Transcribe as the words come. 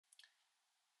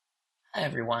Hi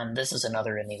everyone, this is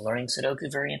another in the Learning Sudoku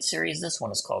variant series. This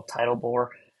one is called Tidal Bore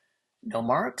No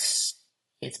Marks.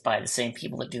 It's by the same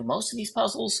people that do most of these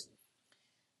puzzles.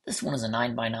 This one is a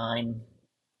 9x9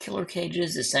 killer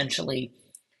cages. Essentially,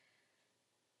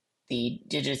 the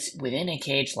digits within a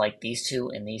cage, like these two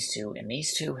and these two and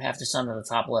these two, have to sum to the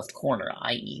top left corner,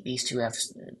 i.e. these two have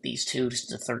these two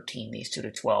to 13, these two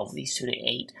to 12, these two to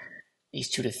 8, these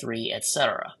two to 3,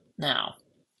 etc. Now,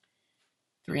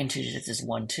 3 and 2 digits is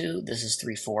 1, 2. This is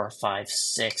 3, 4, 5,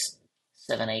 6,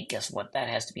 7, 8. Guess what? That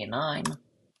has to be a 9.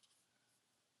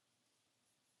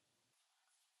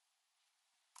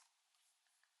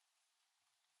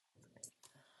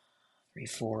 3,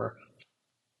 4,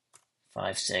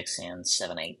 5, 6, and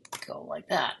 7, 8 go like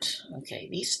that. Okay,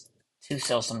 these two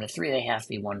cells sum to 3. They have to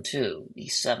be 1, 2.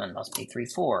 These 7 must be 3,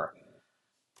 4,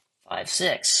 5,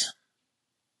 6.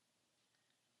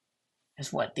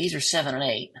 Guess what? These are 7 and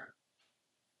 8.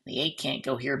 The 8 can't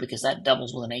go here because that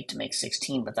doubles with an 8 to make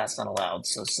 16, but that's not allowed.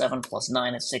 So 7 plus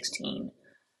 9 is 16.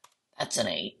 That's an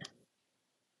 8.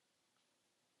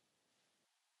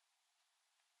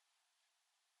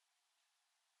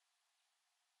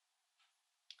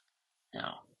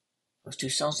 Now, those two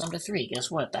cells sum to 3. Guess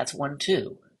what? That's 1,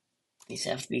 2. These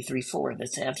have to be 3, 4.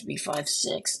 This have to be 5,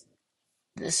 6.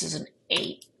 This is an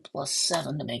 8 plus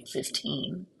 7 to make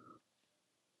 15.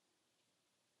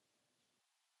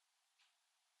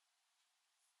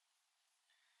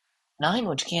 9,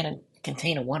 which can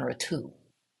contain a 1 or a 2.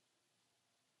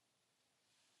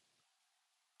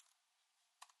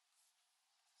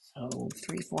 So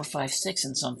 3, 4, 5, 6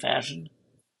 in some fashion.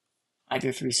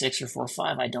 Either 3, 6 or 4,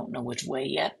 5. I don't know which way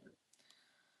yet.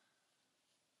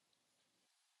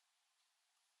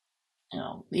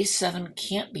 Now, these 7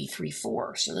 can't be 3,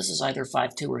 4. So this is either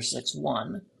 5, 2 or 6,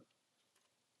 1.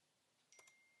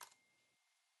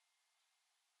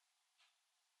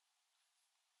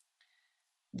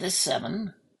 This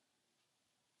 7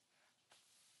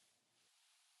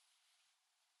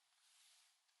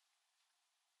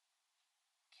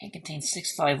 can't contain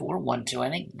 6, 5 or 1, 2. I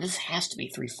think this has to be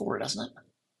 3, 4, doesn't it?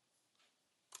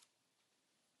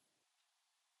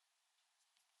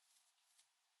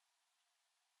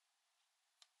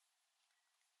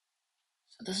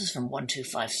 So this is from 1, 2,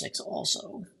 5, 6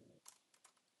 also.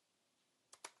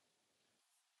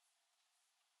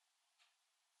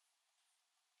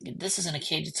 This is in a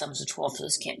cage that sums to 12, so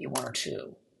this can't be 1 or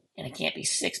 2. And it can't be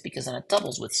 6 because then it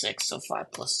doubles with 6. So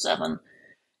 5 plus 7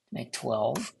 make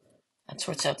 12. That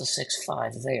sorts out the 6,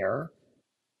 5 there.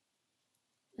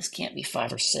 This can't be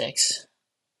 5 or 6.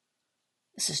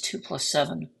 This is 2 plus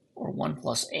 7 or 1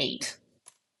 plus 8.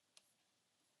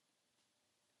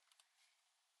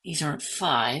 These aren't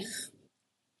 5,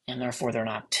 and therefore they're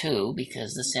not 2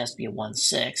 because this has to be a 1,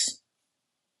 6.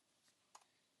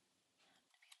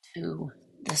 2.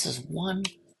 This is 1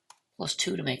 plus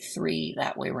 2 to make 3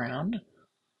 that way around.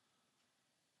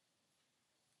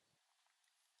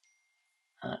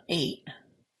 8,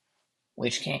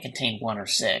 which can't contain 1 or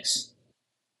 6.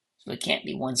 So it can't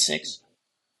be 1, 6.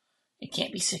 It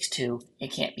can't be 6, 2.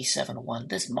 It can't be 7, 1.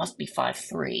 This must be 5,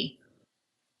 3.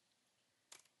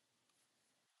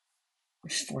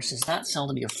 Which forces that cell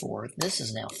to be a 4. This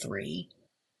is now 3.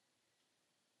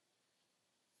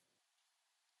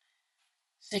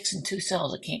 6 and 2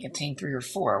 cells, it can't contain 3 or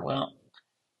 4. Well,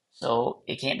 so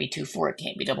it can't be 2, 4. It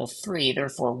can't be double 3.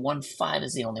 Therefore, 1, 5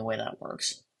 is the only way that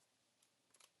works.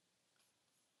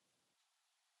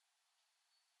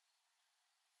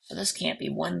 So this can't be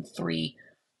 1, 3,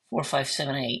 4, 5,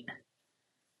 7, 8.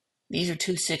 These are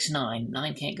 2, 6, 9.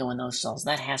 9 can't go in those cells.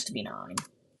 That has to be 9.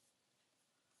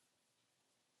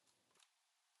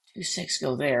 2, 6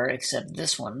 go there, except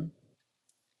this one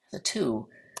has a 2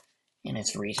 in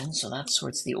its region, so that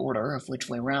sorts the order of which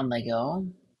way round they go.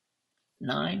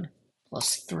 9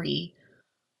 plus 3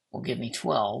 will give me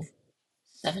 12.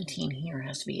 17 here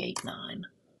has to be 8, 9.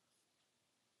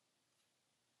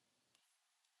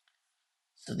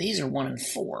 So these are 1 and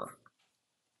 4.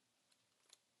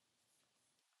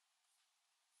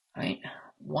 Right?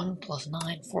 1 plus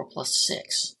 9, 4 plus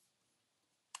 6.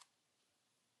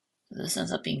 So this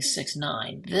ends up being 6,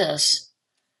 9. This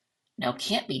now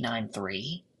can't be 9,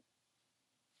 3.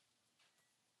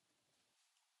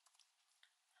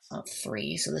 It's not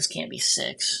 3, so this can't be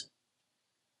 6.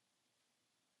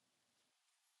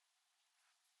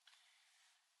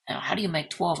 Now, how do you make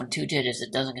 12 in 2 digits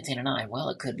that doesn't contain a 9? Well,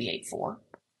 it could be 8, 4.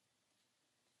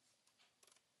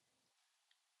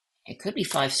 It could be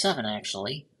 5, 7,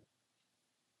 actually.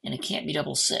 And it can't be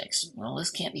double 6. Well, this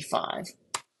can't be 5.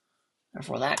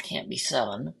 Therefore, that can't be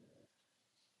 7.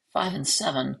 5 and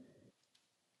 7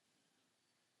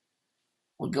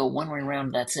 would go one way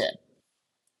around, that's it.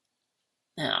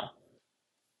 Now,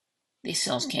 these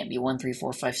cells can't be 1, 3,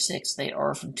 4, 5, 6. They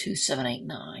are from 2, 7, 8,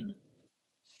 9.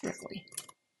 Strictly.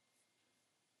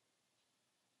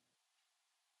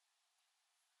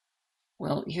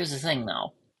 Well, here's the thing,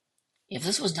 though. If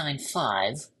this was 9,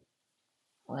 5,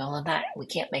 well, then that we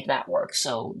can't make that work.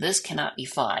 So this cannot be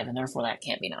 5, and therefore that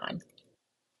can't be 9.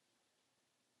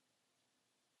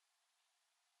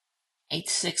 8,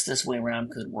 6 this way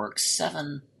around could work.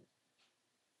 7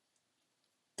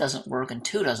 doesn't work, and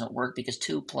 2 doesn't work because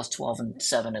 2 plus 12 and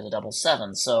 7 is a double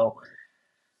 7. So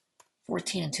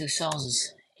 14 and 2 cells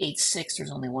is 8, 6.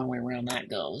 There's only one way around that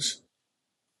goes.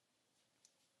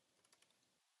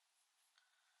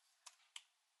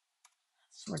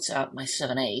 Sorts out my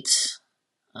 7, 8s.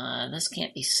 This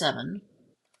can't be 7.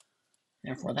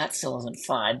 Therefore, that still isn't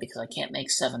 5 because I can't make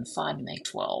 7 5 to make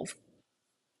 12.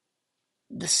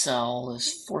 This cell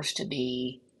is forced to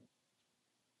be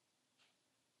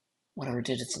whatever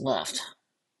digits left.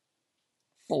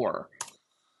 4.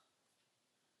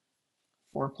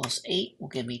 4 plus 8 will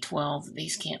give me 12.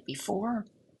 These can't be 4.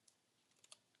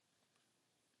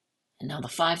 And now the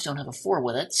 5s don't have a 4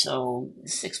 with it, so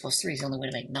 6 plus 3 is the only way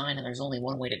to make 9, and there's only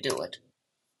one way to do it.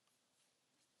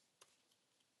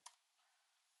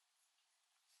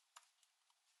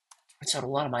 Sorts out a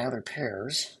lot of my other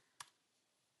pairs.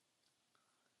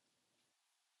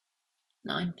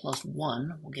 9 plus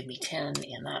 1 will give me 10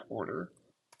 in that order.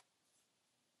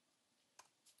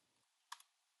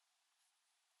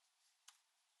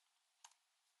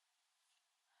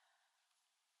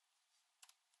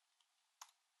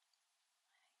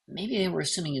 Maybe they were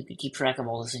assuming you could keep track of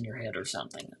all this in your head or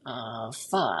something.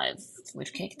 5,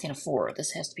 which can't contain a 4.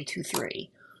 This has to be 2,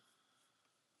 3.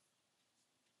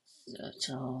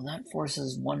 So that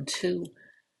forces 1, 2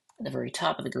 at the very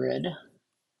top of the grid.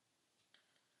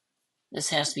 This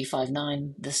has to be 5,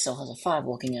 9. This cell has a 5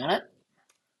 looking at it.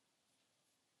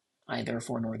 I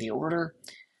therefore know the order.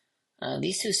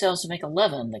 These two cells to make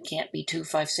 11. That can't be 2,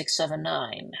 5, 6, 7,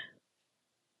 9.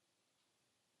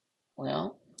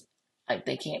 Well,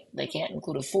 they can't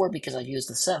include a 4 because I've used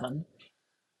the 7.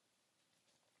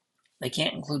 They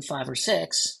can't include 5 or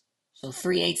 6. So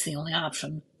 3, 8's the only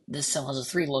option. This cell has a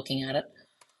 3 looking at it.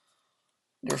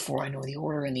 Therefore, I know the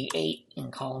order, and the 8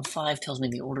 in column 5 tells me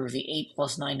the order of the 8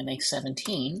 plus 9 to make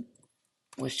 17,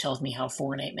 which tells me how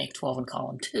 4 and 8 make 12 in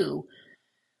column 2.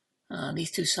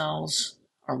 These two cells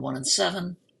are 1 and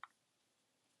 7.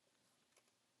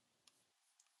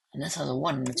 And this has a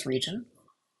 1 in its region.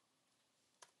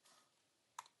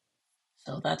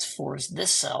 So that's 4.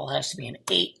 This cell has to be an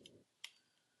 8.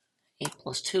 8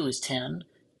 plus 2 is 10.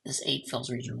 This 8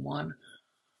 fills region 1.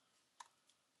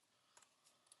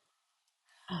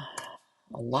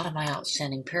 A lot of my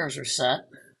outstanding pairs are set.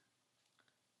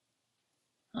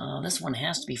 This one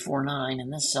has to be 4, 9,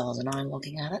 and this cell has a 9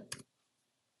 looking at it.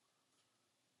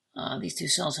 These two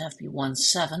cells have to be 1,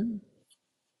 7.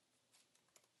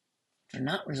 They're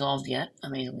not resolved yet,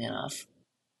 amazingly enough.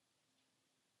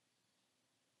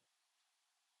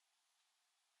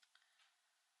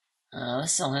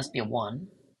 This cell has to be a 1.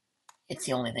 It's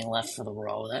the only thing left for the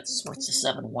row. That sorts the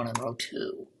 7, 1 in row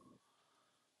 2,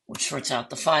 which sorts out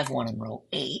the 5, 1 in row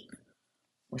 8,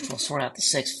 which will sort out the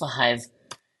 6, 5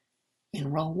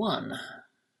 in row 1.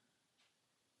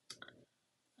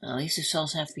 These two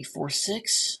cells have to be 4,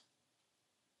 6.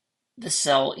 This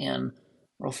cell in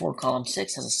row 4, column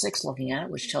 6 has a 6 looking at it,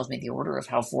 which tells me the order of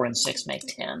how 4 and 6 make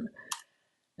 10.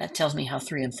 That tells me how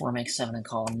 3 and 4 make 7 in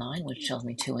column 9, which tells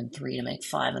me 2 and 3 to make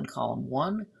 5 in column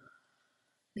 1.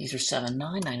 These are 7,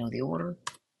 9. I know the order.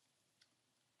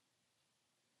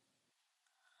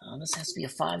 This has to be a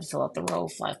 5 to fill out the row.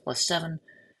 5 plus 7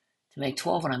 to make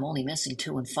 12, and I'm only missing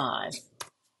 2 and 5.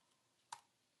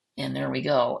 And there we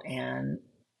go. And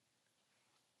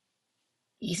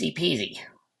easy peasy.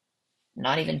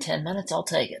 Not even 10 minutes, I'll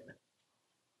take it.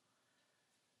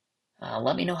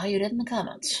 Let me know how you did in the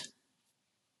comments.